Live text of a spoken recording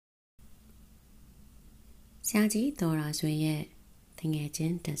下集多少岁耶？听眼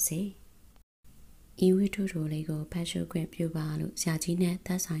睛的谁？因为土土那个拍摄馆表巴路，下集呢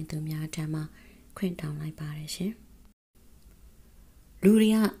打算都苗站嘛，困到来巴的些。路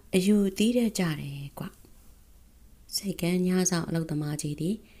里啊，有地的家的瓜。谁跟伢上老的马吉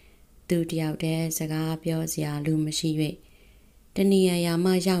的，都掉的这个表下路没是月，等你也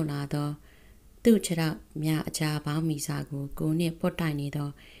嘛要拿到，都知道苗家包米啥个，过年不带你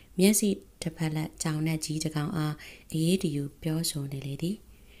的。面是特别了，找那几只讲啊，也得有表述的来的。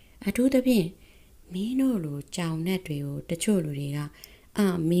啊，土这边，米诺路找那队伍的错路的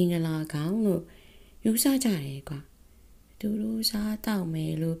啊，米个啦讲路，有啥家的个？都路啥倒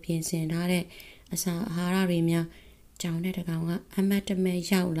霉路变成他的，啥哈拉里面找那的讲啊，阿妈这么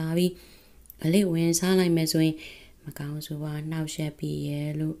要拉比，你问啥来没说？嘛讲说话闹些毕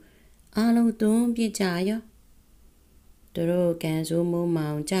业路，阿路东别家哟。都罗干数木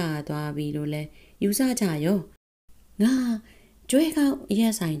毛家大比路嘞，有啥家哟？啊，最高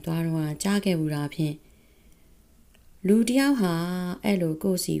也上大路啊，家给乌拉片。路条下，路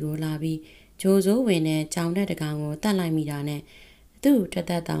过时个拉比，就做为呢，找那的讲我带来米啦呢，都这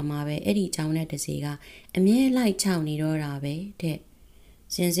大马呗，里找那的时个，面来找你罗拉呗，对。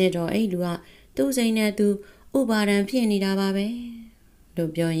现在着路啊，都是呢都五百人骗你啦吧呗，路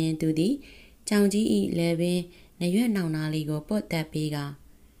表演都的，找起一那边。那远闹哪里个不得别个？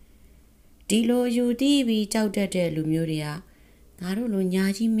地路有地位找得的路苗的啊，俺都路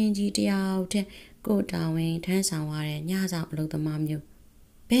伢子面积条的，过单位摊上话的伢上路的妈苗，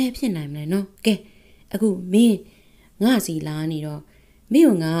别骗来没喏，给，阿姑没，我是哪里咯？没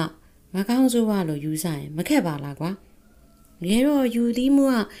有我，我刚说话了有啥？没看罢了瓜。你说有地么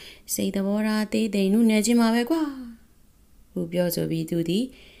啊？谁的我啦？得弄那起码别瓜。我表做比多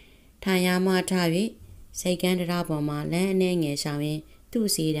的，他呀嘛差别。谁干的老婆嘛？来年眼上面都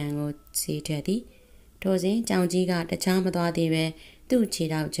是让我吃着的。当时张几个的差不多的呗，都吃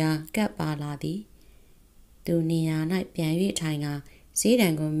到家夹巴拉的。都你呀那边月菜啊，谁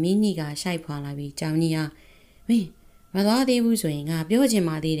让我迷你个晒破了呗？找你啊，喂，我多的不算啊，表姐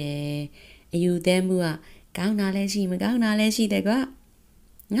嘛的嘞，有点不啊，搞哪来是没搞哪来是的个？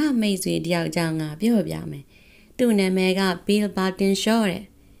我没做调账啊，表没，都那么个bill把点少嘞。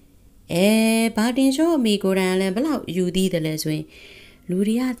把电说美国人嘞不老有地的嘞所以，路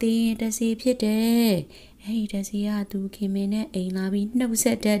里亚的这些撇的，这些啊都看没呢，那边都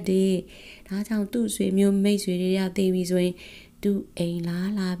是的，他讲都水没有没水的呀，对比所以都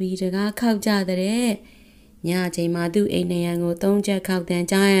那边这个靠家的嘞，伢这嘛都那样我东家靠单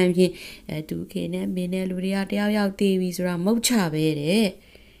家人片，都看呢没呢路里亚要对比说冇差别的，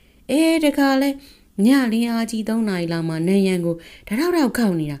这个嘞，伢连阿基东那一浪嘛那样个，他老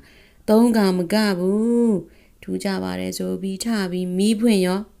靠你啦。东港唔加ဘူးထူကြပါတယ်ဆိုပြီးထပြီးမီးဖွင့်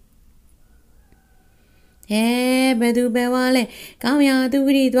ရောဘယ်သူပဲဝါလဲကောင်းရသူက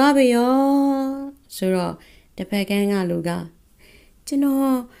လေးသွားပြီရောဆိုတော့တစ်ဖက်ကန်းကလူကကျွန်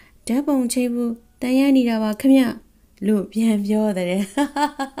တော်ဓာတ်ပုံချိန်ဖို့တန်ရနေတာပါခမလို့ပြန်ပြောတယ်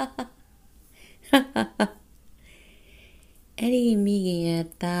အဲ့ဒီမိခင်ရဲ့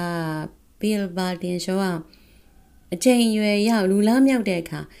သားဘီလ်ဘာတင်ရှောအချိန်ရွယ်ရောက်လူလားမြောက်တဲ့အ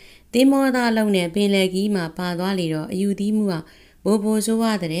ခါတင်းမောသားလုံးနဲ့ပင်လယ်ကြီးမှာပါသွားလေတော့အယူသီးမှုကဘိုးဆိုးရ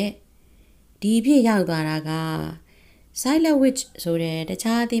တဲ့ဒီဖြစ်ရောက်သွားတာက Silent Witch ဆိုတဲ့တ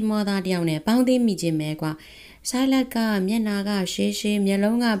ခြားတင်းမောသားတယောက်နဲ့ပေါင်းသိမိခြင်းပဲကွာ Silent ကမျက်နာကရှေးရှေးမျက်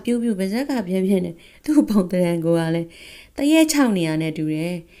လုံးကပြူးပြူးပါးစပ်ကပြင်းပြင်းနဲ့သူ့ပုံတရံကိုကလည်းတရဲချောင်းနေရနဲ့တူတ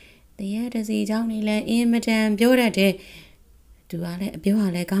ယ်တရဲတစီချောင်းနေလဲအင်မတန်ပြောတတ်တယ်သူကလည်းအပြောက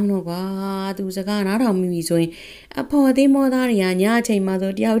လည်းကောင်းတော့ကွာသူစကားနားထောင်မိဆိုရင်အဖော်သေးမောသားတွေကညအချိန်မှ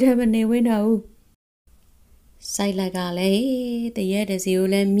ဆိုတယောက်တည်းမနေဝင်းတော့ဘူးစိုက်လိုက်ကလည်းတရဲတစီကို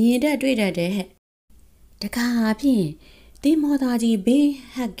လည်းမြင်တတ်တွေ့တတ်တယ်ဟဲ့တခါဖြင့်သေးမောသားကြီးဘေး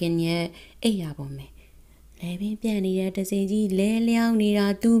ဟက်ကင်ရဲ့အိယာပေါ်မယ်လဲပင်ပြန့်နေတဲ့တစီကြီးလဲလျောင်းနေတာ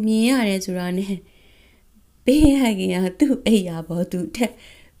သူမြင်ရတယ်ဆိုတာနဲ့ဘေးဟက်ကင်ကသူ့အိယာပေါ်သူထက်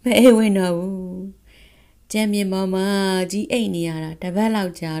မအိဝင်းတော့ဘူးကျမ်းမြေမောင်မကြီးအိတ်နေရတာတပတ်လော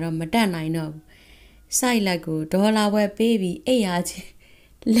က်ကြာတော့မတက်နိုင်တော့ဘူးစိုက်လက်ကိုဒေါ်လာဝက်ပေးပြီးအိတ်ရချင်း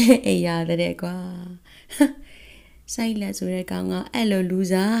လဲအိတ်ရတဲ့ကွာစိုက်လက်ဆိုတဲ့ကောင်ကအဲ့လိုလူ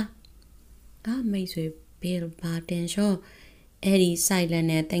စားမိတ်ဆွေဘီလ်ဘာတင်ရှောအဲ့ဒီစိုက်လက်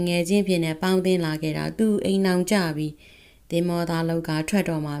နဲ့တငယ်ချင်းဖြစ်နေပေါင်းသင်းလာခဲ့တာသူ့အိမ်နောင်ကြပြီးတင်မောသားလောက်ကထွက်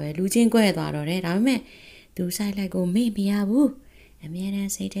တော့မှာပဲလူချင်းကွဲသွားတော့တယ်ဒါပေမဲ့သူစိုက်လက်ကိုမေ့မရဘူးအမြဲတ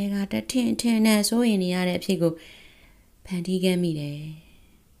မ်းစိတ်ထဲကတထင်နဲ့စိုးရင်နေရတဲ့အဖြစ်ကိုဖန်တီးခဲ့မိတယ်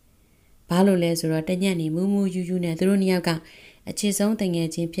။ဘာလို့လဲဆိုတော့တညက်နေမူးယူနဲ့သူတို့နှစ်ယောက်ကအချစ်ဆုံးတငယ်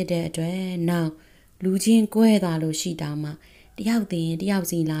ချင်းဖြစ်တဲ့အတွက်နောက်လူချင်းကွဲသွားလို့ရှိတာမှတယောက်တည်းရင်တယောက်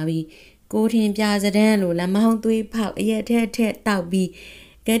စီလာပြီး ကိုထင်ပြစတဲ့လိုလက်မောင်းသွေးဖောက်အရက်ထက်တောက်ပြီး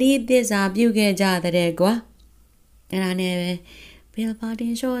ဂရီသစ္စာပြုတ်ခဲ့ကြတဲ့ကွာအဲ့ဒါနဲ့ပဲဘယ်ပါတ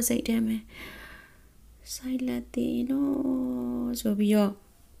င်ရှော့စိတ်ထဲမှာဆိုင်လက်တီနော်ဆိုပြီးတော့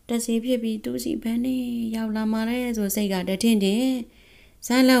တစီဖြစ်ပြီးသူစီဘန်းနေရောက်လာမှလဲဆိုစိတ်ကတထင်တင်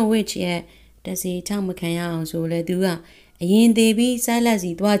ဆိုင်လက်ဝစ်ရဲ့တစီချောက်မခံရအောင်ဆိုလဲသူကအရင်သေးပြီးဆိုင်လက်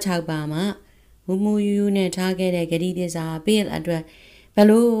စီသွားချောက်ပါမှမူယူနဲ့ထားခဲ့တဲ့ဂရီသစ္စာဘေးအတွက်ဘ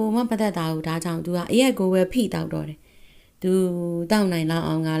လို့မှပတ်သက်တာကိုဒါကြောင့်သူကအရက်ကိုပဲဖိတောက်တော့တယ်သူတောက်နိုင်လောက်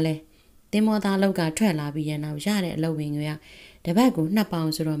အောင်ကလဲတင်မောသားလောက်ကထွက်လာပြီးရနောက်ရတဲ့အလုပ်ဝင်တွေကတပတ်ကို2ပေါင်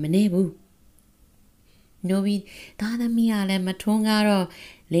ဆိုတော့မနေဘူးနိုဘီသားသမီးကလည်းမထွန်းကားတော့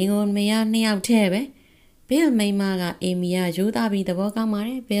လင်ကိုမရ2ယောက်ထဲပဲဘယ်မိမကအေမီကရိုးသားပြီးသဘောကောင်းပါတ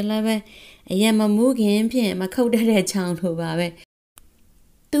ယ်ဘယ်လည်းပဲအရက်မမူးခင်ဖြင့်မခုတ်တတ်တဲ့ချောင်းလိုပါပဲ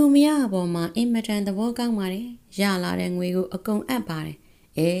သူမရအပေါ်မှာအင်မတန်သဘောကောင်းပါတယ်ရလာတဲ့ငွေကိုအကုန်အပ်ပါတယ်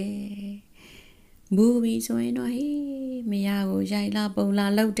ဘူဘီဆိုရင်တော့ဟေးမရကိုရိုက်လာပုံလာ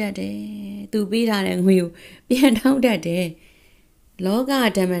လောက်တတ်တယ်သူပေးထားတဲ့ငွေကိုပြန်ထောင်းတတ်တယ်လောက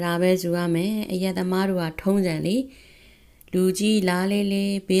ဓမ္မတာပဲဆိုရမယ်အရက်သမားတို့ကထုံးစံလေလူကြီးလားလေး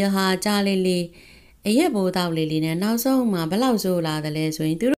လေးဘေးဟာကြလေးလေးအရက်ဘိုးတောက်လေးလေးနဲ့နောက်ဆုံးမှဘလောက်ဆိုလာတယ်လဲဆို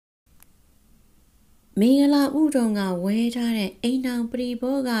ရင်သူတို့မင်္ဂလာဥတုံကဝဲထားတဲ့အိမ်အောင်ပရိ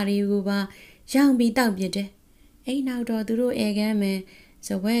ဘောဂါတွေကိုပါရောင်ပြီးတောက်ပြတယ်အိမ်နောက်တော့သူတို့ဧကန်းမယ်စ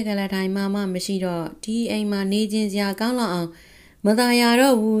ဝဲကလတိုင်းမှမရှိတော့ဒီအိမ်မှာနေခြင်းစရာကောင်းလောက်အောင်မသာရ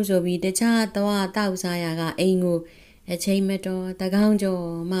တော့ဘူးဆိုပြီးတခြားသွားတောက်စားရကအိမ်ကိုအချိန်မတော်တကောင်းကျော်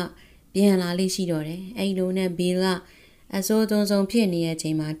မှပြန်လာလေးရှိတော့တယ်အဲ့လိုနဲ့ဘေးကအစိုးသွန်းဆုံးဖြစ်နေတဲ့အချိ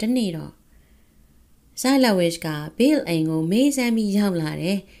န်မှာတနေ့တော့ဆိုင်လဝစ်ကဘေးအိမ်ကိုမေးစမ်းပြီးရောက်လာတ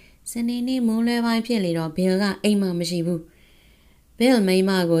ယ်စနေနေ့မွန်းလွဲပိုင်းဖြစ်လေတော့ဘေးကအိမ်မှာမရှိဘူးဘေးမိ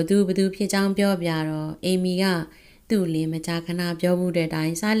မကိုသူဘသူဖြစ်ကြောင်းပြောပြတော့အေမီကသူ့လင်းမကြာခဏပြောမှုတဲ့အတို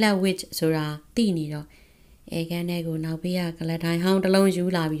င်းဆိုင်လဝစ်ဆိုတာသိနေတော့အဲကန်းထဲကိုနောက်ပေးရကလထိုင်ဟောင်းတစ်လုံးယူ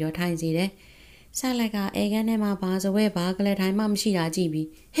လာပြီးတော့ထိုင်စီတယ်ဆိုင်လက်ကအဲကန်းထဲမှာဘာစဝဲဘာကလထိုင်မှမရှိတာကြည့်ပြီး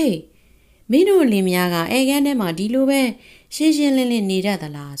ဟေးမင်းတို့လင်မယားကအဲကန်းထဲမှာဒီလိုပဲရှင်းရှင်းလင်းလင်းနေတတ်သ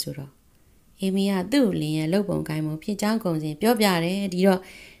လားဆိုတော့အေမီကသူ့လင်ရဲ့လုပ်ပုံကိုင်းပုံဖြစ်ကြောင်းကုန်စင်ပြောပြတယ်ဒီတော့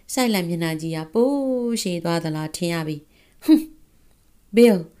ဆိုင်လက်မျက်နှာကြီးကပိုးရှည်သွားသလားထင်ရပြီဘ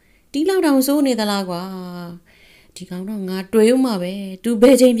ယ်ဒီလောက်တောင်စိုးနေသလားကွာဒီကောင်တော့ငါတွေ့ဦးမှာပဲသူဘ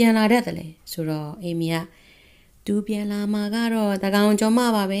ယ်ချိန်ပြန်လာတတ်တယ်လဲဆိုတော့အေမီကသူပြန်လာမှာကတော့တကောင်ကျော်မှ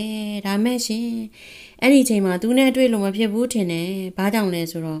ပါပဲဒါမဲ့ရှင်အဲ့ဒီချိန်မှာသူနဲ့တွေ့လို့မဖြစ်ဘူးထင်တယ်ဘာကြောင့်လဲ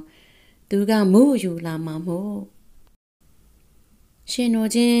ဆိုတော့သူကမူးယူလာမှာမို့ရှင်တို့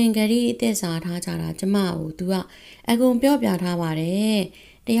ချင်းဂရီအသက်စာထားကြတာကျမကိုသူကအကုန်ပြောပြထားပါတယ်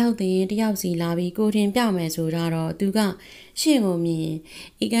တယောက်တည်းတယောက်စီလာပြီးကိုတင်ပြမယ်ဆိုတော့သူကရှင့်ကိုမြင်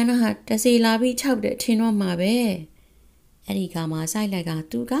ဤကန်းတော့တစီလာပြီး၆တဲ့ထင်တော့မှာပဲအဲ့ဒီကမှစိုက်လိုက်က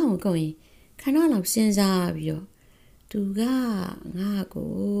သူကောင်းကိုကုန်ရင်ခဏလောက်စဉ်းစားပြီးတော့သူကငါ့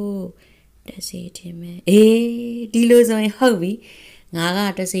ကိုတစီထင်မယ်ဒီလိုဆိုရင်ဟုတ်ပြီငါက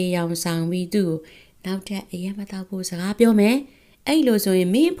တစီရောင်ဆောင်ပြီးသူ့ကိုနောက်ထပ်အရင်မတော့ဖို့စကားပြောမယ်အဲ့လိုဆိုရင်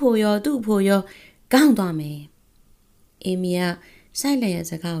မင်းဖို့ရောသူ့ဖို့ရောကောင်းသွားမယ်အေမီကဆိုင်လက်ရဲ့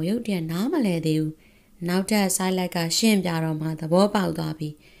စကားကိုရုတ်တရက်နားမလဲသေးဘူးနောက်ထပ်ဆိုင်လက်ကရှင်းပြတော့မှသဘောပေါက်သွား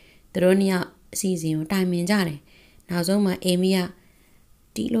ပြီးသူတို့နှစ်ယောက်အစီအစဉ်ကိုတိုင်ပင်ကြတယ်နောက်ဆုံးမှအေမီက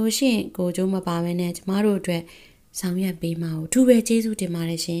ဒီလိုရှင်းကိုကျိုးမပါဘဲနဲ့ကျမတို့အတွက်ဆောင်ရွက်ပေးမှာကိုသူပဲကျေးဇူးတင်ပါ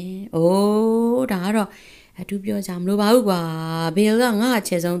တယ်ရှင်အိုးဒါကတော့အထူးပြောကြမလို့ပါဘူးကွာဘေလ်ကငါ့အ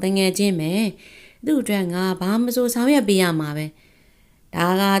ချက်ဆုံးတငယ်ချင်းပဲသူ့အတွက်ငါဘာမဆိုဆောင်ရွက်ပေးရမှာပဲဒါ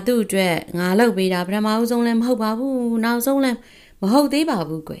ကသူ့အတွက်ငါလုပ်ပေးတာပထမဦးဆုံးလည်းမဟုတ်ပါဘူးနောက်ဆုံးလည်းမဟုတ်သေးပါ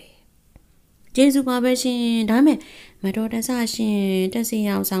ဘူးကွယ်ကျေးဇူးပါပဲရှင်ဒါပေမဲ့မတော်တဆရှင်တက်စီ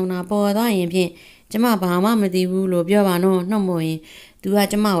အောင်ဆောင်တာပေါ်သွားရင်ဖြင့်ကျမဘာမှမသိဘူးလို့ပြောပါနော်နှုတ်မို့ရင်သူက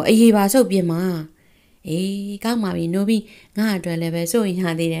ကျမကိုအေးပါဆုပ်ပြစ်မှာကောင်းပါပြီနိုးပြီးငါအတွက်လည်းပဲစိုးရင်ရ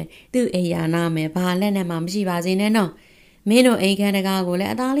သေးတယ်သူ့အိယာနာမယ်ဘာလက်နဲ့မှမရှိပါစေနဲ့နော်မင်းတို့အိမ်ခန်းတကားကိုလ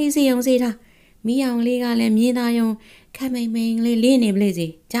ည်းအသားလေးစီအောင်စေးထားမိအောင်လေးကလည်းမြေသားယုံခက်မိန်မိန်လေးလင်းနေပလေစီ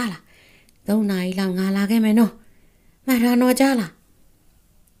ကြားလား3 နာရီလောက်ငါလာခဲ့မယ်နော်မှတ်ထားတော့ကြားလား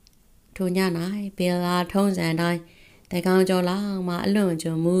ထိုည၌ဘယ်လာထုံးစံတိုင်းတကောင်ကျော်လောက်မှအလွန်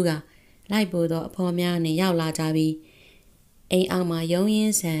ကျွံမူးကလိုက်ပို့တော့အဖော်များနဲ့ရောက်လာကြပြီးအိမ်အောင်မှာရုံရ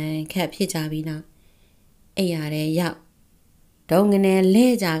င်းဆန်ခက်ဖြစ်ကြပြီးနောက်အိမ်ရတဲ့ရောက်ဒုံငနေလဲ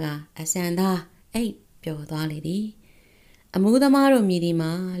ကြကအစံသားအိတ်ပျော်သွားလေသည်အမှုသမားတို့မြည်ဒီ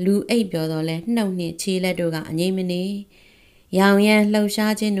မှာလူအိတ်ပျော်တော့လဲနှုတ်နှင့်ခြေလက်တို့ကအငိမ့်မနေရောင်ရမ်းလှုပ်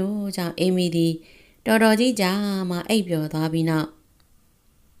ရှားခြင်းတို့ကြောင့်အိမ်မီသည်တော်တော်ကြီးကြာမှအိတ်ပျော်သွားပြီးနောက်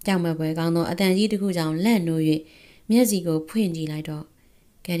ကြောက်မပွဲကောင်းသောအတန်ကြီးတစ်ခုကြောင့်လက်နိုး၍မျက်စီကိုဖွင့်ကြည့်လိုက်တော့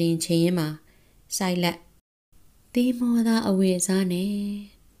ကရင်ချင်းရင်မှာစိုက်လက်သီးမောသားအဝေစားနဲ့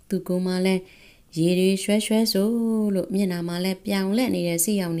သူကိုမှလည်းရေတွေရွှဲရွှဲဆိုလို့မျက်နှာမှာလည်းပြောင်လက်နေတဲ့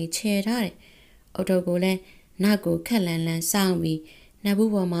စီအောင်တွေခြေထားတယ်အုတ်ထုတ်ကိုလည်းနောက်ကိုခက်လန်လန်စောင်းပြီးနတ်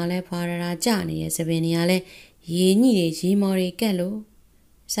ဘူးပေါ်မှာလည်းဖွာရတာကျနေတဲ့သပင်တွေကလည်းရေညှိတွေရေမော်တွေကက်လို့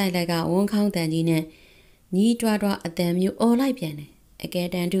စိုက်လိုက်ကဝန်းခေါင်းတန်ကြီးနဲ့ညီးတွားတွားအတန်မျိုးအော်လိုက်ပြန်တယ်အကဲ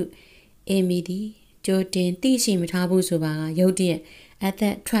တန်တုအေမီသည်ကြိုတင်သိရှိမထားဘူးဆိုပါကရုတ်တရက်အသ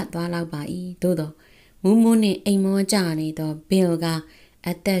က်ထွက်သွားလောက်ပါ၏သို့တော့မူးမူးနဲ့အိမ်မောကြနေတော့ဘယ်က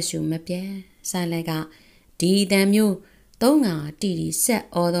အသက်ရှူမပြတ်ဆိုင်လိုက်ကဒီတန်မျိုးသုံးငါတီတီဆက်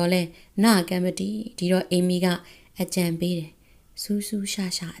အော်တော့လဲနာကံမတီဒီတော့အေမီကအကြံပေးတယ်စူးစူးရှာ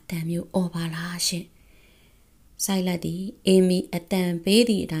ရှာအတန်မျိုးအော်ပါလားရှင်ဆိုင်လိုက်သည်အေမီအတန်ပေး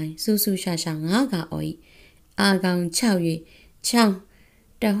သည့်အတိုင်းစူးစူးရှာရှာငါးကအော်၏အာကောင်6၍ချောင်း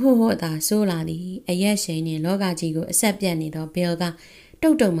တဟို့ဟို့သာဆိုးလာသည်အရက်ရှိန်နှင့်လောကကြီးကိုအဆက်ပြတ်နေသောဘယ်ကတု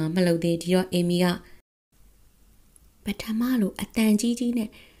တ်တုံမှမလုပ်သေးဒီတော့အေမီကပထမလိုအတန်ကြီးကြီးနဲ့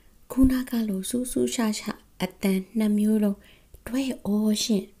ခုနကလိုစူးစူးရှာရှာအတန်နှစ်မျိုးလုံးတွဲအော်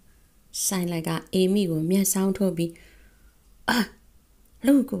ရှင်ဆိုင်လိုက်ကအေမီကိုမျက်စောင်းထိုးပြီး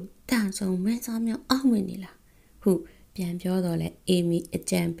လူကိုတန်ဆုံမင်းစားမြောက်အောင်ဝင်နေလားဟုပြန်ပြောတော့လဲအေမီအ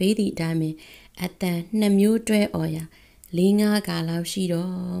ကြံပေးသည့်အတိုင်းပင်အတန်နှစ်မျိုးတွဲအော်ရာ4-5 ကာလောက်ရှိတော့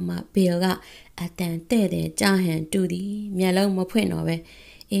မှဘယ်ကအတန်တဲ့တဲ့ကြားဟန်တူသည်မျက်လုံးမဖွင့်တော့ပဲ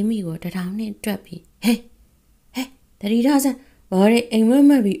အေမီကိုတထောင်နဲ့တွက်ပြီးဟဲ့တတိထားစမ်းဘာလဲအိမ်မက်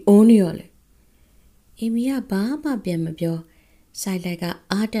မက်ပြီးအိုးနေရောလေအေမီကဘာမှပြန်မပြောဆိုင်လိုက်က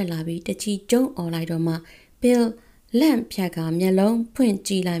အားတက်လာပြီးတချီကျုံអော်လိုက်တော့မှဘယ်လန့်ဖြတ်ကမျက်လုံးဖွင့်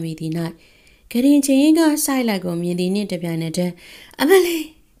ကြည့်လိုက်မိသည်၌ဂရင်ချင်းကဆိုင်လိုက်ကိုမြင်သည်နှင့်တပြိုင်နက်တည်းအမလေး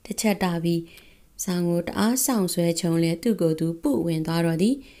တစ်ချက်တာပြီးဆောင်ကိုတအားဆောင်ဆွဲချုံလဲသူ့ကိုယ်သူပုဝင်သွားတော့သ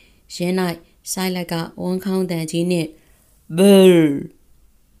ည်ရင်း၌ဆိုင်လိုက်ကဝန်းခေါင်းတန်ကြီးနှင့်ဘ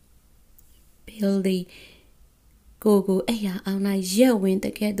ယ်သည်ကိုအိယာအောင်လိုက်ရက်ဝင်တ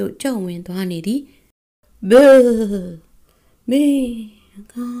ကဲ့သို့ကြုံဝင်သွားနေသည်ဘယ်မင်း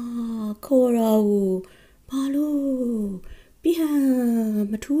ကခေါ်ရဘူးဘာလို့ပြန်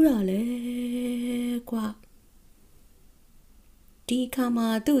မထူးတာလဲကွာဒီခါမှာ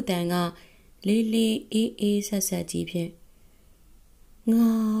သူ့တန်ကလေးလေးအေးဆက်ဆက်ကြီးဖြင့်ငါ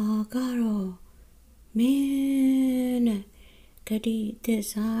ကတော့မင်းနဲ့ဂတိသစ္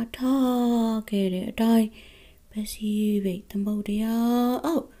စာထားခဲ့တဲ့အတိုင်းပစီဘိတ်သမုတ်တရား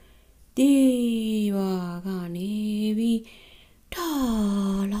အောက်ဒီပါကနေပြီး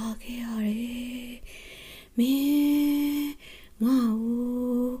ထားလာခဲ့ရတယ်မင်းငါ့ကို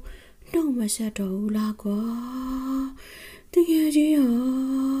နှုတ်မဆက်တော့ဘူးလားကွာတကယ်ကြီးဟာ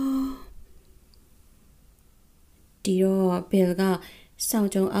ဒီတော့ဘယ်ကစောင့်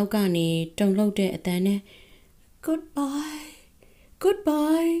ကြုံအောက်ကနေတုန်လှုပ်တဲ့အတန်းနဲ့ goodbye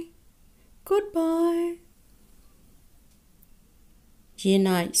ရင်း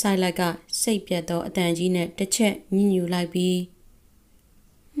၌ဆိုင်လိုက်ကစိတ်ပြတ်သောအတန်ကြီးနဲ့တစ်ချက်ညှဉ်းညူလိုက်ပြီး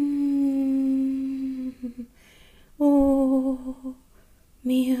အိုးမ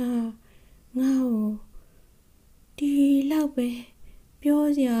င်းဟာငါ့ကိုဒီလောက်ပဲပြော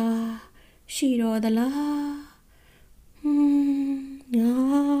စရာရှိတော့သလားငါ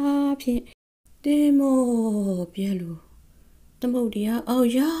ဖြင့်တင်းမောပြဲလို့သမုတ်တရားအောက်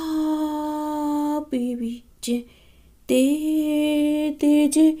ရောက်ပြီးချင်းတေး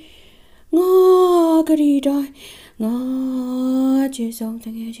ချင်းငါကလေးတိုင်းငါချေဆောင်တ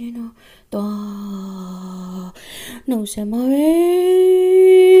ကယ်ချင်းတော့တွားနှုတ်ဆက်မှာပဲ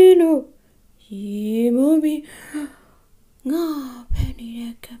လို့ရေမုန်းပြီးငါဖန်နေ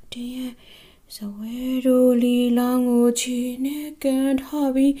တဲ့ကပတိရဲ့ဇဝဲတို့လီလောင်းကိုချီနဲ့ကန်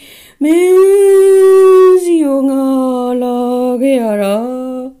ထားပြီးမင်းစီကိုငါလာခဲ့ရတာ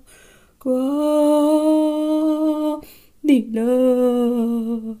ကွာဒီ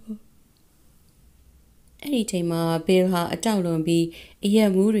လားအဲ့ဒီချိန်မှာဘေလ်ဟာအတောက်လွန်ပြီးအရက်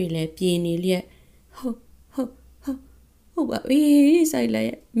မူးတွေလည်းပြေနေလျက်ဟုတ်ပါပြီဆိုင်လိုက်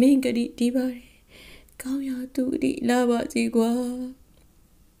ရဲ့မင်းကတိဒီပါတယ်ကောင်းရသူဒီလာပါစီကွာ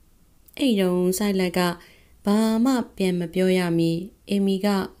အဲ့တုန်းဆိုင်လိုက်ကဘာမှပြန်မပြောရမီအေမီက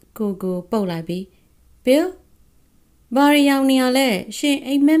ကိုပုတ်လိုက်ပြီးဘယ်ဘာရီယောင်နေရလဲရှင်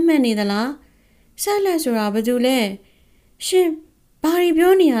အိမ်မက်နေသလားဆက်လက်ဆိုတာဘာတူလဲရှင်ဘာရီ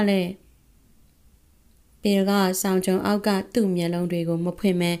ပြောနေရလဲဘယ်ကဆောင်ကြုံအောက်ကသူ့မျက်လုံးတွေကိုမဖွ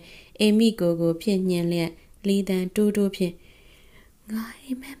င့်မဲအေမီကိုဖြစ်ညင်လျက်လီတန်တိုးဖြင့်ငါ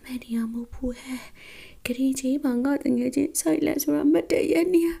အိမ်မက်နေရမဟုတ်ဘူးဟဲ့ဂရင်ကြီးဘာငါတငယ်ချင်းဆိုင်လက်ဆိုတာမတည့်ရ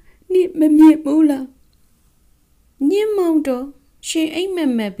နေနိမမြင်ဘူးလားညင်မောင်တော့ရှင်အိမ်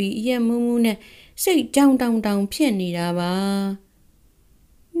မက်ပြီးအရက်မူးနဲ့စိတ်ကြောင်တောင်ဖြစ်နေတာပါ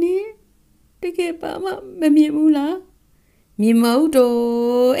နင်းတကယ်ပါမမြင်ဘူးလား မြင်မဟုတ်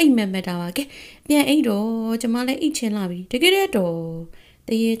တော့အိတ်မက်မက်တာပါကဲပြန်အိတ်တော့ကျမလည်းအိတ်ချင်းလာပြီတကယ်တော့တ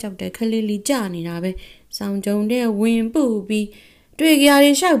ရေကြောက်တဲ့ခလေးလေးကြာနေတာပဲစောင်းကြုံတဲ့ဝင်ပူပြီးတွေ့ကြရ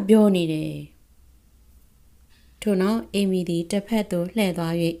လျှောက်ပြောနေတယ်ထို့နောက်အေမီသည်တစ်ဖက်သို့လှည့်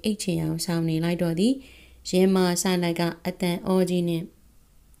သွား၍အိတ်ချင်အောင်ဆောင်နေလိုက်တော့သည်ရင်းမဆိုင်လိုက်ကအတန်အောကြီးနှင့်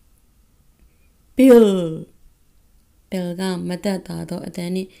ဘီလ်ကမတက်တာတော့အတ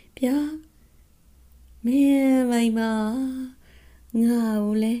န်နှင့်ဗျာမင်းမိုင်ပါငါ့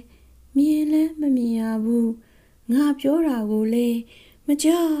ကိုလည်းမြင်လည်းမမြင်ရဘူးငါပြောတာကိုလည်းမ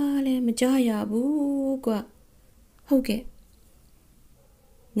ကြားလည်းမကြားရဘူးကွဟုတ်ကဲ့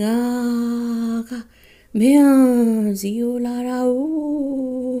ငါကမင်းစီကိုလာတာဟု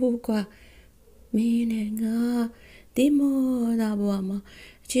တ်ကွမင်းနဲ့ငါဒီမောတာဘဝမှာ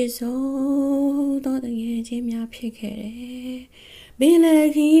အချစ်ဆုံးတော့တကယ်ချင်းများဖြစ်ခဲ့တယ်ပင်လေ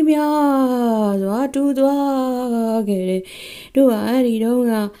ခီးပြစွာတူသွားခဲ့တယ်တို့ကအဲ့ဒီတော့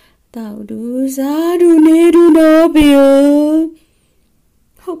ကတောက်တူစားတူနေတူတော့ပြီ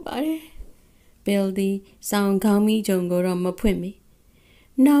ဟုတ်ပါတယ်ဘယ်ဒီဆောင်ကောင်းမိကြုံကိုတော့မဖွင့်မီ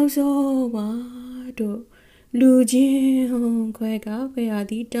နောက်ဆုံးပါတို့လူချင်းခွဲကောက်ခွဲရ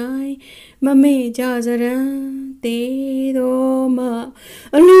သည့်တိုင်မမေ့ကြစရန်တေတော်မှ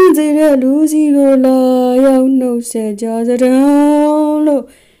အလင်းစေတဲ့လူစီကိုလာရောက်နှုတ်ဆက်ကြစရန်လို့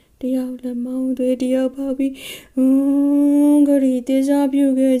တယောက်လက်မောင်းတွေတယောက်ဖောက်ပြီးဂရီတေစားပြု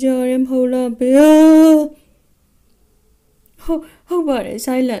ခဲ့ကြတယ်မဟုတ်လားဘေဟုတ်ပါတယ်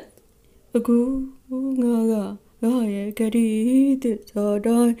silent အခုငါရဲ့ဂရီတေစား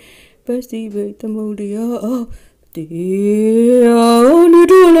တိုင်းပစတိဘိတ်သမုဒ္ဒရာတေနေ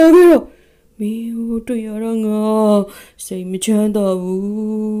တော့လာပြီတော့မင်းဟိုတွေ့ရတော့ငါစိတ်မချမ်းသာ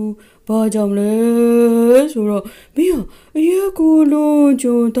ဘူးဘာကြောင့်လဲဆိုတော့မင်းအရက်ကိုလုံး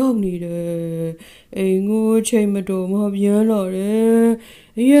ကြုံတောက်နေတယ်အိမ်ကိုချိန်မတော်မှပြန်လာတယ်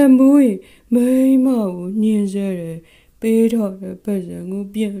အရက်မူးရင်မိမကိုညှင်းဆဲတယ်ပေးထားတဲ့ပတ်စံကို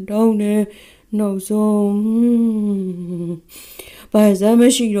ပြန်တောင်းတယ်နောက်ဆုံးဘာစမ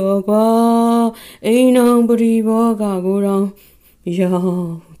ရှိတော့ကွာအိမ်အောင်ပရိဘောကကိုတော့ရော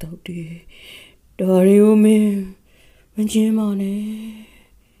က်တော့တယ်တော်ရီဦးမင်းမချင်းမနဲ့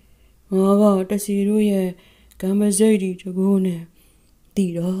ငါကတစီတို့ရဲ့ကံမစိတ်ဒီတကူနဲ့တ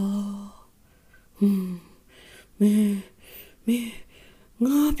ည်တော့မင်း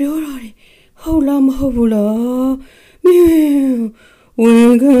ငါပြောတာလေဟုတ်လားမဟုတ်ဘူးလားမင်းဝ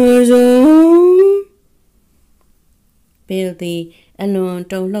င်ကစားဘယ်ဒီအလွန်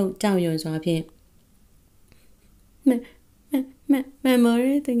တုန်လှုပ်ကြောက်ရွံ့စွာဖြင့်မမ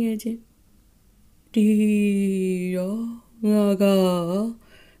ရဲတငယ်ချင်းဒီရောငါက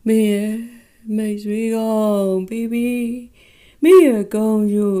မင်းရဲ့မိတ်ဆွေကောင်းပြီးပြီမင်းရဲ့ကောင်း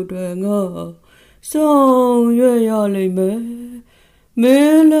ကျိုးအတွက်ငါဆောင်ရွက်ရလိမ့်မယ်မ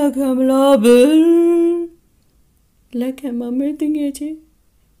င်းလက်ခံမလားဘယ်လက်ခံမမဲတငယ်ချင်း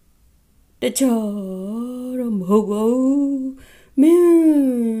တခြားတော့မဟုတ်ပါဘူးမ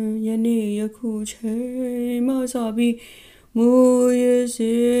င်းယနေ့ယခုချိန်မှစပြီးမူရ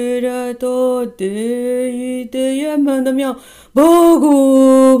စေရတော့တဲ့ရမှန်သမျှဘောကို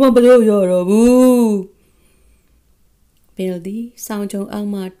မပြောရတော့ဘူးဘယ်ဒီဆောင်းကြုံအောင်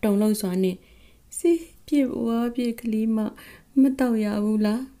မှတုံလုံးစွာနဲ့စီးပြစ်ဝါပြစ်ကလေးမှမတော့ရဘူး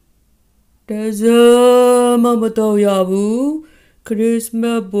လားတဇမမတော့ရဘူးခရစ်မ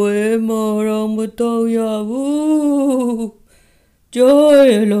တ်ပွဲမတော်မတော့ရဘူးကြော်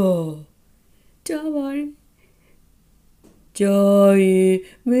ရလို့ကြားပါရဲ့ကြော်ရင်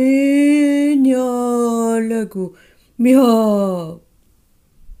မင်းညာလက်ကိုမြောက်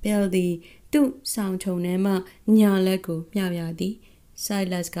ဘယ်ဒီသူ့ဆောင်ချုံထဲမှညာလက်ကိုမျှပြသည်ဆိုက်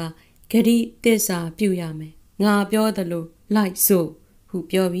လက်စ်ကဂရီတစ္ဆာပြုရမယ်ငါပြောသလိုလိုက်ဆိုဟု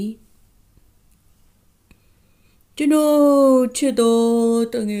ပြောပြီးကျွန်တော်ချစ်တော်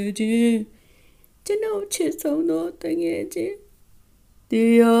တငယ်ချင်းကျွန်တော်ချစ်ဆုံးတော်တငယ်ချင်းတ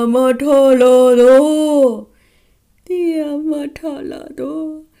ရားမထော်လို့တရားမထော်လို့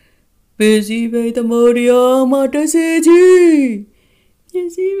ပေစီပဲသမုဒ္ဒရာမတစေကြီးပစ္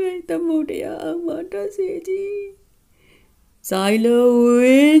စည်းပဲသမုဒ္ဒရာမတစေကြီးဆိုင်လ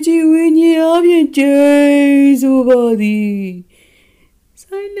ဝေကြီးဝိညာဉ်အပြင်ကျေဆိုပါသည်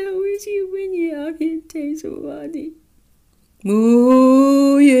ဆိုင်လဝေကြီးဝိညာဉ်အပြင်ကျေဆိုပါသည်မူ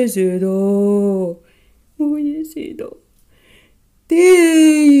ရစေတော့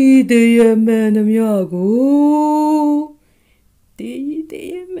တရား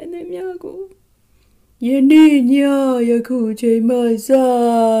မန်မြတ်ကို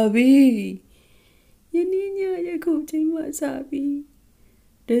ယနေ့ညယခုချိန်မှစပြီ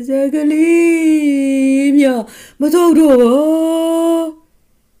Does a galimia, Matodo?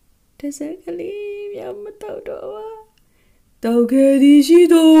 Does a galimia, Matodo? Tauke di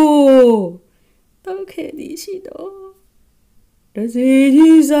shido. Tauke di shido. Does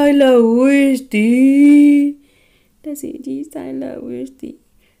it silent wish thee? Does it silent wish thee?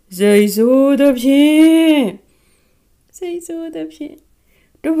 Say so the pin. Say so the pin.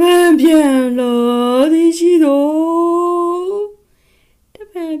 The pan la di shido. The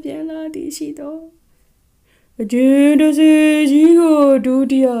pan la di shido. Agenda says you go to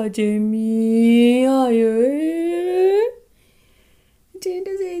the Jamie.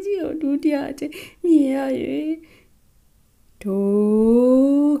 Agenda says you go to the Jamie.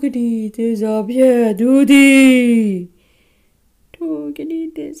 Togedy disappear duty. Togedy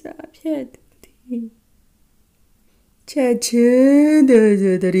disappear duty. Chachin the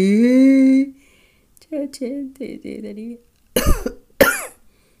daddy. Chachin the daddy.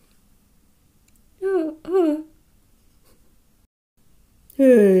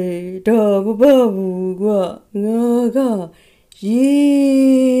 Hey, dog babu gua ngaga.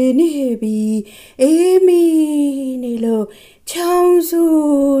 Ye ni bi emi ni lo chang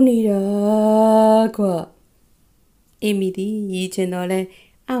su ni da gua. Emi di yi chen do le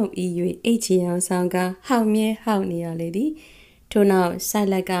ao yi yue ai chi yang sang ka hao mie hao ni ya le di. Thu nao sai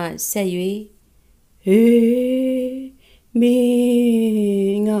lai ka set yue. Hey,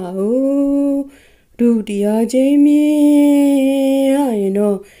 mi nga o. Du dia Jamie, I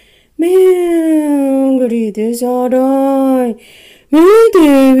know. Man, great is all right. Me,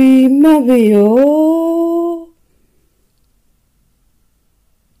 Devi, Mabio.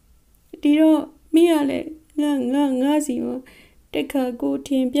 Dear, me, Ale, nga, Simo. Take a good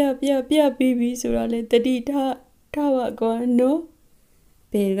team, baby, so I let the dita, tawa go, no.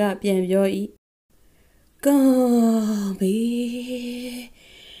 Pega, bien, yo, go, be.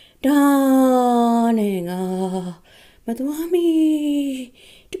 Darling, but wami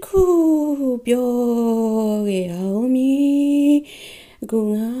to coop your me.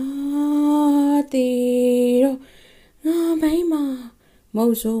 Go out there, no, my ma,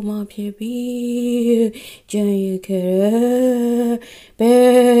 most of my baby, giant care,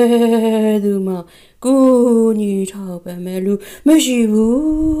 beduma, good new top and melu,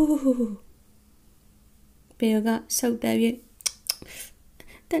 meshibu. Pega, so that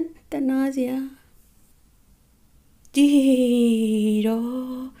the nausea. Diro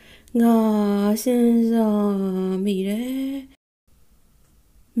nga senza mire.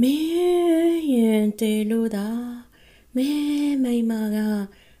 Me yente luda. Me mai maga.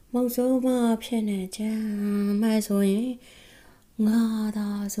 Mauso ma piene jam. Mai so yin. Nga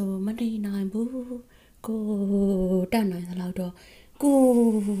da so mati nai bu. Go dan nai sa lao do. Go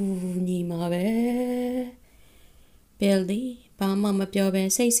ni ma be. Belly. Ba ma ma pyo be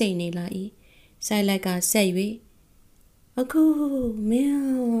sei ni la I. Sai lai ka set yue. Aku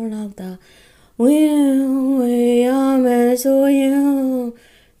meow lao da. We am so young.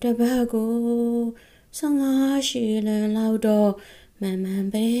 Tobacco. Sanga shilling lao do.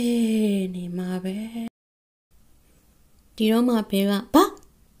 Man be ni ma be. Diro ma be ga. Ba.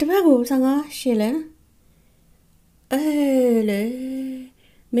 Tobacco sanga shilling. Le.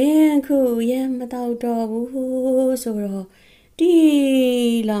 Man ku yam tao do so ro.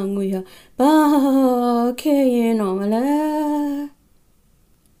 Đi là người ba kê nó là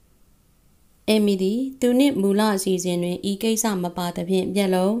Emily tu nít mù laစီစဉ်တွင်ဤကိစ္စမပါသဖြင့်မျ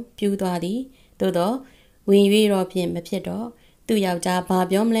က်လုံးပြူးသွားသည်သို့သောဝင်၍တော့ဖြင့်မဖြစ်တော့သူ့ယောက်ျားဘာ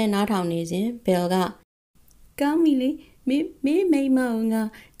ပြောမလဲနားထောင်နေစဉ်ဘယ်ကကောင်းပြီလေမိမိမအောင်ငါ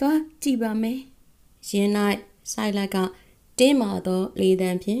သွားကြည့်ပါမယ်ရင်း၌ဆိုင်လက်ကတင်းမာသောလေသံ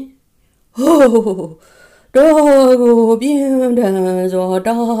ဖြင့်ဟိုးတော့ကိုပြင်းထန်စွာ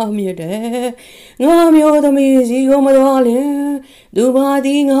တားမြစ်တယ်ငါမျိုးသမီးစီကိုမတော်လင်သူပါသ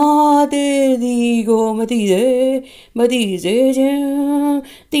ည်ငါသေးသည်ကိုမသိစေခြင်း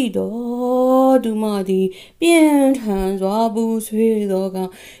တိတော်သူမသည်ပြင်းထန်စွာပူဆွေးသောက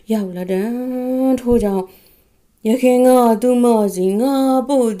ရောက်လာတန်းထို့ကြောင့်ရခင်ကသူမစီငါ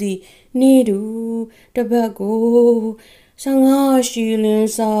ပို့သည်နေတူတပတ်ကို15ရှီလင်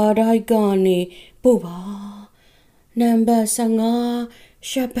စာတိုင်းကနေပို့ပါနံပါတ်15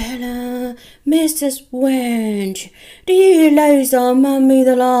 Chapelan Mrs. Wench ဒီလိုက်စာမမီသ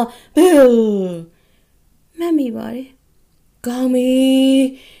လားဘယ်မမီပါတယ်ကောင်းပြီ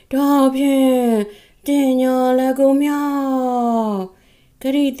ဒါဖြင့်တင်ညာလည်းကိုမြောက်ဂ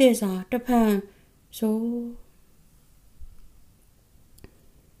ရိသစ္စာတဖန်ဆို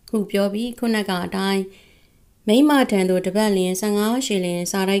ခုပြောပြီးခုနကအတိုင်းမိမထံသို့တပတ်လျင်15ရှီလင်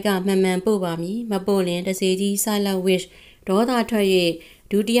စာရိုက်ကမှန်မှန်ပို့ပါမည်မပို့လျင်တစေကြီး silent wish ဒေါသထွက်၍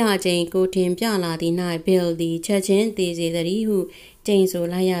ဒုတိယအကြိမ်ကိုတင်ပြလာသည့်၌ဘီလ်သည်ချက်ချင်းသေစေသည်ဟုကျိန်ဆို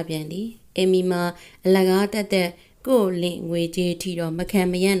လိုက်ရပြန်သည်အေမီမှာအလကားတက်တက်ကိုလင့်ငွေကြေးထီတော့မခံ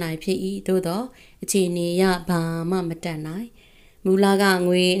မရနိုင်ဖြစ်၏သို့သောအခြေအနေရဘာမှမတတ်နိုင်မူလာက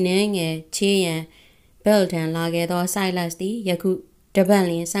ငွေအနှဲငယ်ချေးရန်ဘယ်လ်ထံလာခဲ့သောဆိုက်လက်စ်သည်ယခုတပတ်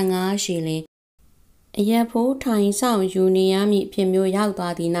လျင်15ရှီလင်အရက်ဖိုးထိုင်ဆောင်ယူနေရမည့်ဖြစ်မျိုးရောက်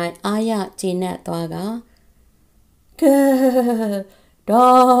သွားသည့်၌အားရကျေနပ်သွားကကဲဒါ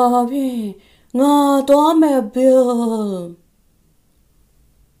ဖြင့်ငါသွားမယ်ဘီလ်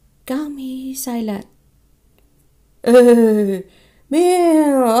ကောင်းပြီဆိုက်လက်မ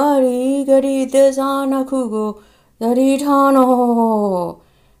င်းအရီဂရီသစ္စာနှစ်ခုကိုသတိထားနော်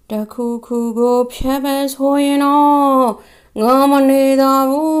တခုခုကိုဖျက်ပဲဆိုရင်တော့ငါမနေတာ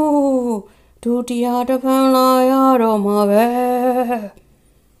ဘူးဒုတိယတစ်ဖန်လာရတော့မှာပဲ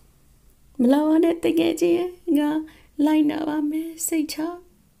မလာဝနဲ့တကယ်ကြီးငါလိုက်နာပါမယ်စိတ်ချ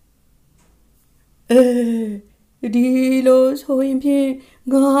ဒီလိုဆိုရင်ဖြင့်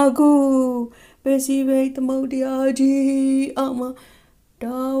ငါကူပစီဘိတ်သမုတ်တရားကြီးအောင်မှာ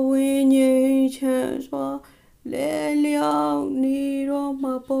ဒါဝင်းငိမ့်ချမ်းစွာလဲလျောင်းနေတော့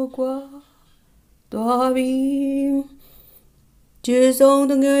မှာပေါ့ကွာသွားပြီကျေဆုံး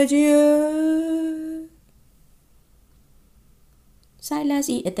တငယ်ချင်းဆိုက်လက်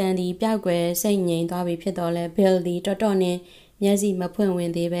စီအတန်ဒီပျောက်ကွယ်စိတ်ငြိမ်သွားပြီဖြစ်တော့လဲဘီလ်ဒီတော်နဲ့မျက်စိမဖွင့်ဝ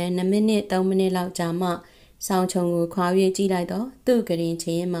င်သေးပဲ2မိနစ်3မိနစ်လောက်ကြာမှဆောင်းချုံကိုခွာ၍ကြည့်လိုက်တော့သူ့ကရင်ချ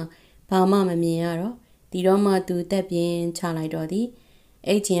င်းမှဘာမှမမြင်ရတော့ဒီတော့မှသူတက်ပြင်းချလိုက်တော့သည်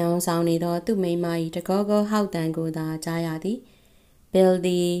အိတ်ချင်အောင်ဆောင်နေတော့သူ့မိန်းမကြီးတကောကောဟောက်တန်ကိုသာကြားရသည်ဘီလ်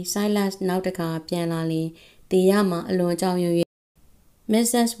ဒီဆိုက်လက်နောက်တစ်ခါပြန်လာလင်တေရမှအလွန်ကြောက်ရွံ့၍မစ္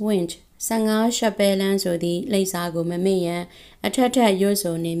စစ်ဝင်းချ်15ရှပ်ပဲလန်းဆိုသည့်လိပ်စာကိုမမေ့ရန်အထက်ထက်ရွတ်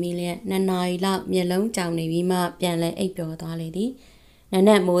ဆိုနေမိလျက်2နာရီလောက်မျက်လုံးကြောင်နေပြီးမှပြန်လဲအိပ်ပျော်သွားလေသည်နန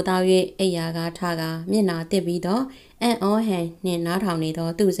က်မိုးသား၍အိယာကထကမျက်နာတစ်ပြီးတော့အန်အောဟန်နှင့်နားထောင်နေသော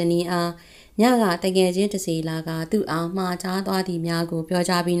သူ့ဇနီးအားညကတကယ်ချင်းတစီလာကသူ့အားမှားချသွားသည့်များကိုပြော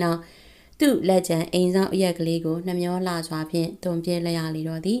ကြပြီးနောက်သူ့လက်ကျန်အိမ်ဆောင်အရက်ကလေးကိုနှမျောလှစွာဖြင့်တွန်ပြဲလျက်လေ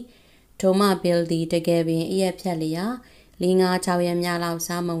တော့သည်ထိုမှဘီလ်သည်တကယ်ပင်အရက်ဖြတ်လျာ4-5-6ရက်များလောက်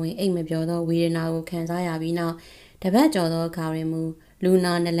စားမဝင်အိတ်မပြောသောဝေဒနာကိုခံစားရပြီးနောက်တပတ်ကျော်သောအခါတွင်မူလူ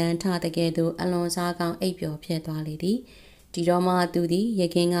နာနလန်ထတကယ်သို့အလွန်စားကောင်းအိပ်ပျော်ဖြစ်သွားလေသည်ဒီတော့မှသူသည်ရ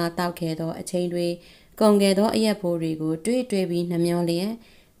ခင်ကတောက်ခဲ့သောအချိန်တွေကုန်ခဲ့သောအရက်ဖိုးတွေကိုတွေးပြီးနှမျောလျက်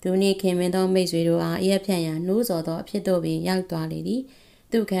သူနှင့်ခင်မင်းသောမိတ်ဆွေတို့အားအရက်ဖြန့်ရန်နှိုးဆော်သောအဖြစ်တို့ပင်ရောက်သွားလေသည်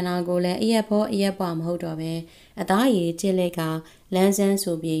သူခန္ဓာကိုယ်လည်းအရက်ဖို့အရက်ပွားမဟုတ်တော့ဘဲအသားရည်ကျစ်လက်ကလန်းဆန်း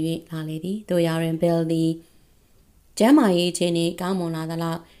ဆူပြေ၍လာလေသည်တို့ရရင်ဘယ်လ်သည်ကျမ်းမာရေးချင်းနှင့်ကောင်းမွန်လာသ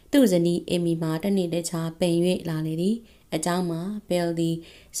လောက်သူ့ဇနီးအေမီမှာတနေ့တခြားပိန်၍လာလေသည်အကြောင်းမှာဘယ်လ်သည်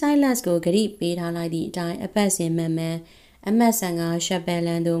ဆိုက်လက်စ်ကိုဂရိပေးထားလိုက်သည့်အတိုင်းအပတ်စဉ်မှန်မှန်အမတ်15ရှပ်ပဲလ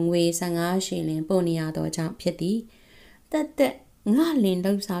န်သို့ငွေ15ရှီလင်ပို့နေရသောကြောင့်ဖြစ်သည်တက်ငါလင်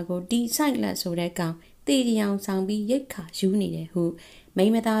လောက်စာကိုဒီဆိုက်လက်ဆိုတဲ့ကောင်တေးကြောင်ဆောင်ပြီးရိတ်ခါယူနေတယ်ဟုမိ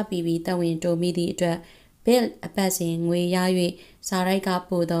မသားပြီးတဝင်တိုမိသည့်အတွက်ဘယ်အပတ်စဉ်ငွေရ၍စားရိုက်က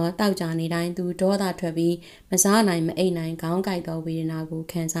ပို့သောတောက်ကြနေတိုင်းသူဒေါသထွက်ပြီးမစားနိုင်မအိပ်နိုင်ခေါင်းကိုက်သောဝေဒနာကို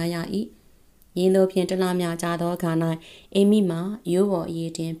ခံစားရ၏ရင်းတို့ဖြင့်တလားများကြသောအခါ၌အေမီမှာရိုးပေါ်အ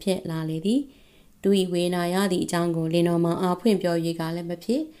ရေးတင်ဖြစ်လာလေသည်သူ၏ဝေဒနာရသည့်အကြောင်းကိုလင်တော်မောင်အားဖွင့်ပြော၍ကလည်းမဖြ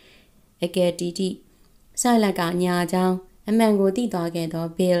စ်အကယ်တီဆိုက်လက်ကညာကြောင်းအမှန်ကိုသိသွားခဲ့သော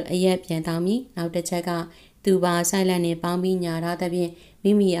ဘယ်အရက်ပြန်တောင်းပြီးနောက်တစ်ချက်ကသူပါဆိုက်လက်နှင့်ပေါင်းပြီးညာထားသဖြင့်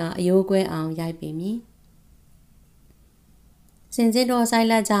မိမိအားအယိုးကွဲအောင်ရိုက်ပေမည်စင်စစ်တော်ဆိုက်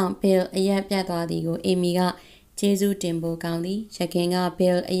လက်ကြောင့်ဘယ်အရက်ပြတ်သွားသည်ကိုအေမီကကျေးဇူးတင်ဖို့ကောင်းသည်ရခင်ကဘ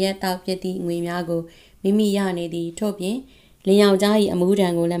ယ်အရက်တောက်ပြစ်သည့်ငွေများကိုမိမိရနေသည်ထို့ပြင်လင်ယောက်ျား၏အမှုတံ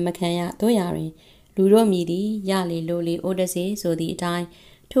ကိုလည်းမခံရတို့ရတွင်လူတို့မြည်သည်ရလေလိုလေအိုတစေဆိုသည့်အတိုင်း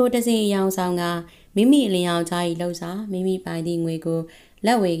ထိုတစေအယောင်ဆောင်ကမိမိလင်ယောက်ျား၏လှုပ်စာမိမိပိုင်သည့်ငွေကိုလ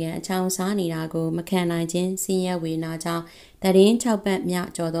က်ဝေကန်အချောင်းစားနေတာကိုမခံနိုင်ခြင်းစင်ရဝေနာကြောင့်တရင်6ပတ်မြ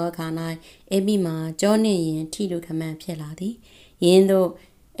ကျော်သောအခါ၌အေမီမှာကြောနှင့်ရင်ထိလူခမန့်ဖြစ်လာသည်ယင်းတို့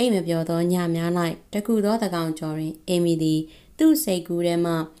အိမ်မပြောသောညများ၌တကူသောတကောင်ကျော်တွင်အေမီသည်သူ့စိတ်ကူးထဲ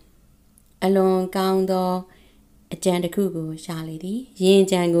မှအလွန်ကောင်းသောအကြံတစ်ခုကိုရှာလေသည်ရင်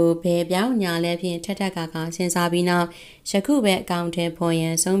ကြံကိုဘယ်ပြောင်းညာလဲဖြင့်ထက်ထက်ကစဉ်းစားပြီးနောက်ယခုပဲအကောင့်ထဲပေါ်ရ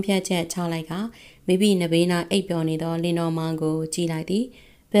န်ဆုံးဖြတ်ချက်ချလိုက်ကမိမိနဘေးနာအိပ်ပျော်နေသောလင်တော်မောင်ကိုကြည့်လိုက်သည်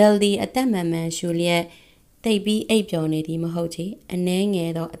ဘယ်လ်ဒီအသက်မှန်မှန်ရှူလျက်တိတ်ပြီးအိပ်ပျော်နေသည်မဟုတ်ချေအနှဲင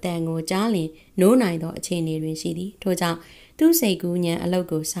ယ်သောအတန်ကိုကြားလင်နိုးနိုင်သောအခြေအနေတွင်ရှိသည်ထို့ကြောင့်သူ့စိတ်ကူးညံအလုတ်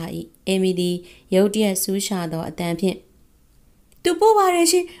ကိုစ၏အေမီသည်ရုတ်တရက်ဆူးရှာသောအတန်ဖြင့်သူပို့ပါရဲ့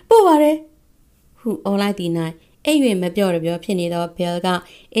ရှင်ပို့ပါရဲ့ဟုအော်လိုက်သည်၌အိပ်၍မပြော့ရပြောဖြစ်နေသောဘယ်လ်က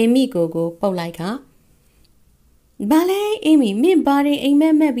အေမီကိုပုတ်လိုက်က ဘာလဲအေမီမင်းဘာတွေအိမ်မ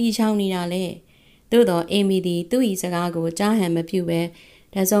က်မက်ပြီးရှောင်းနေတာလဲသို့တော့အေမီသည်သူ့၏စကားကိုကြားဟန်မပြုဘဲ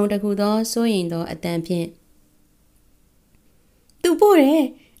တစုံတစ်ခုသောစိုးရင်သောအတန်ဖြင့်သူပို့တယ်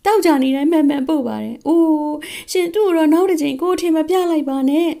တောက်ကြနေတိုင်းမှန်မှန်ပို့ပါတယ်အိုးရှင်သူ့တော့နောက်တစ်ချိန်ကိုထင်မပြလိုက်ပါ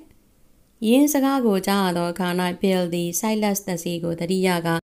နဲ့ရင်းစကားကိုကြားရသောအခါ၌ဘယ်လ်သည်ဆိုက်လက်စ်သစီကိုတတိယက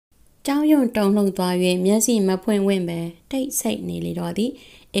ကြောင်းရွံ့တုန်လှုပ်သွား၍မျက်စိမဖွင့်ဝင့်ပဲတိတ်ဆိတ်နေလေတော့သည်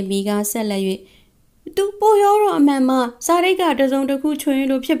အေမီကဆက်လက်၍သူပို့ရောတော့အမှန်မှစားရိတ်ကတစုံတစ်ခုချွင်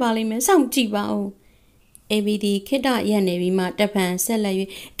လို့ဖြစ်ပါလိမ့်မယ်စောင့်ကြည့်ပါဦးအေဘီဒီခိတ္တရက်နေပြီးမှတဖန်ဆက်လက်၍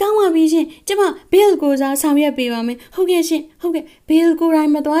ကောင်းပါပြီရှင်ကျမဘဲလ်ကိုစားဆောင်ရွက်ပေးပါမယ်ဟုတ်ကဲ့ရှင်ဟုတ်ကဲ့ဘဲလ်ကိုတို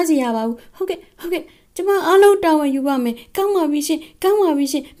င်းမသွားစီရပါဘူးဟုတ်ကဲ့ကျမအားလုံးတာဝန်ယူပါမယ်ကောင်းပါပြီရှင်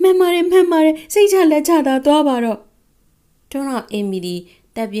မှန်ပါတယ်စိတ်ချလက်ချသာသွားပါတော့ထုံးတော့အေမီဒီ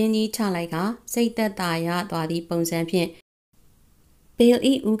တက်ပြင်းကြီးချလိုက်ကစိတ်သက်သာရသွားသည့်ပုံစံဖြင့်ဘဲလ်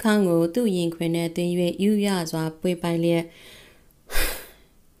ဤဦးခေါင်းကိုသူ့ရင်ခွင်နဲ့တွင်၍ယူရစွာပွေပိုင်လျက်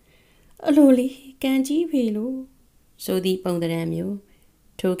အလိုလီကန်ကြီးဖေလို့ဆိုသည့်ပုံသဏ္ဍာန်မျိုး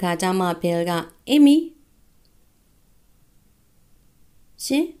ထိုခါကျမှဘဲလ်ကအေမီ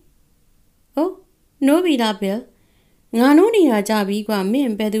ရှင်အိုးနိုးပြီလားဘဲလ်ငါနိုးနေတာကြပြီကွာမ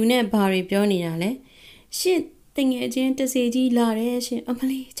င်းဘယ်သူနဲ့ဘာတွေပြောနေတာလဲရှင်တငယ်ချင်းတစေကြီးလာတယ်ရှင်အမ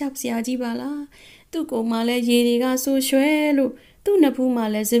လေးကြောက်စရာကြီးပါလားသူ့ကိုယ်မှလည်းရေတွေကဆိုးရွှဲလို့သူ့နှစ်ဖူးမှ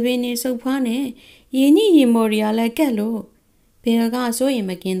လည်းသပင်နေစုပ်ဖွားနေရေညိရေမော်ရီကလည်းကက်လို့ဘဲလ်ကစိုးရင်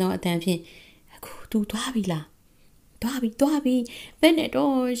မကင်းသောအတန်ဖြင့်အခုသူသွားပြီလားသွားပြီဘယ်နဲ့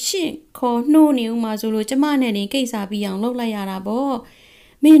တော့ရှင့်ခေါ်နှိုးနေဦးမှာဆိုလို့ကျမနဲ့နေကိစ္စပြီးအောင်လုပ်လိုက်ရတာပေါ့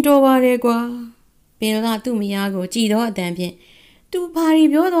မင်းတော်ပါတယ်ကွာဘဲလ်ကသူ့မယားကိုကြည်သောအတန်ဖြင့်သူဘာတွေ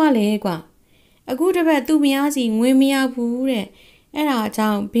ပြောသွားလဲကွာအခုတစ်ပတ်သူ့မယားစီငွေမရဘူးတဲ့အဲ့ဒါကြော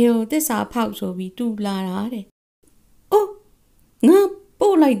င့်ဘဲလ်သစ္စာဖောက်ဆိုပြီးသူလာတာတဲ့အိုးငါ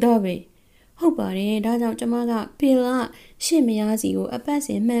ပို့လိုက်တော့ပဲဟုတ်ပါတယ်ဒါကြောင့်ကျမကဘဲလ်ကရှင့်မယားစီကိုအပတ်စ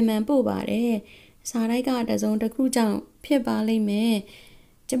ဉ်မှန်ပို့ပါတယ်စားတိုက်ကတစုံတစ်ခုကြောင့်ဖြစ်ပါလိမ့်မယ်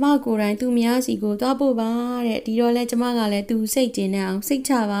ကျမကိုယ်တိုင်သူ့မယားစီကိုသွားပို့ပါတဲ့ဒီတော့လဲကျမကလည်းသူစိတ်ကျဉ်နေအောင်စိတ်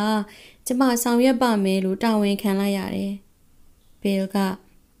ချပါကျမဆောင်ရွက်ပါမယ်လို့တာဝန်ခံလိုက်ရတယ်ဘဲလ်က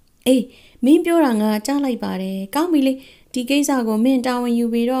အေးမင်းပြောတာငါကြားလိုက်ပါတယ်ကောင်းပြီလေဒီကိစ္စကိုမင်းတာဝန်ယူ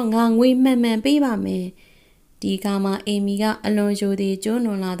ပြီးတော့ငါငွေမှန်ပေးပါမယ်ဒီကမှအေမီကအလွန်ယိုသည်ကျိုး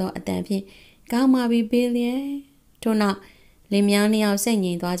နွန်လာသောအတန်ဖြင့်ကောင်းပါပြီဘဲလ်ရဲ့ထို့နောက်လင်မယားနှစ်ယောက်စိတ်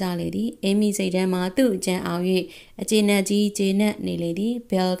ငြိမ်သွားကြလေသည်အေမီစိတ်ထဲမှာသူ့အကြံအောင်၍အကျေနပ်ကြီးကျေနပ်နေလေသည်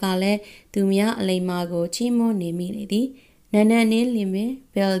ဘဲလ်ကလည်းသူများအလိမ္မာကိုချီးမွမ်းနေမိလေသည်နန်းနန်းနှင်းလင်ပင်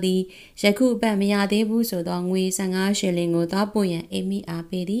ဘဲလ်သည်ယခုအပတ်မရသေးဘူးဆိုသောငွေ15ရှစ်လင်ကိုသွားပို့ရန်အေမီအား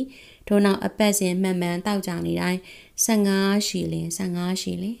ပေးသည်ထို့နောက်အပတ်စဉ်မှန်တောက်ကြနေတိုင်း15ရှစ်လ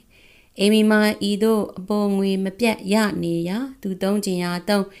င်အေမီမာဤသို့အပေါ်ငွေမပြတ်ရနေရာသူသုံးကျင်ရာ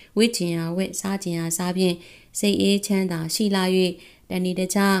သုံးဝစ်ကျင်ရာဝစ်စားကျင်ရာစားဖြင့်စိတ်အေးချမ်းသာရှိလာ၍တဏီတ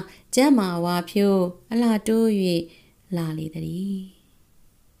ခြားကျမ်းမာဝါဖြိုးအလှတိုး၍လာလေသည်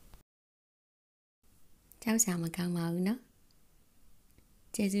ကြောက်စရာမကောင်းပါဘူးနော်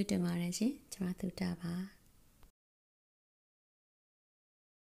ကျေးဇူးတင်ပါတယ်ရှင်ကျွန်မThutaပါ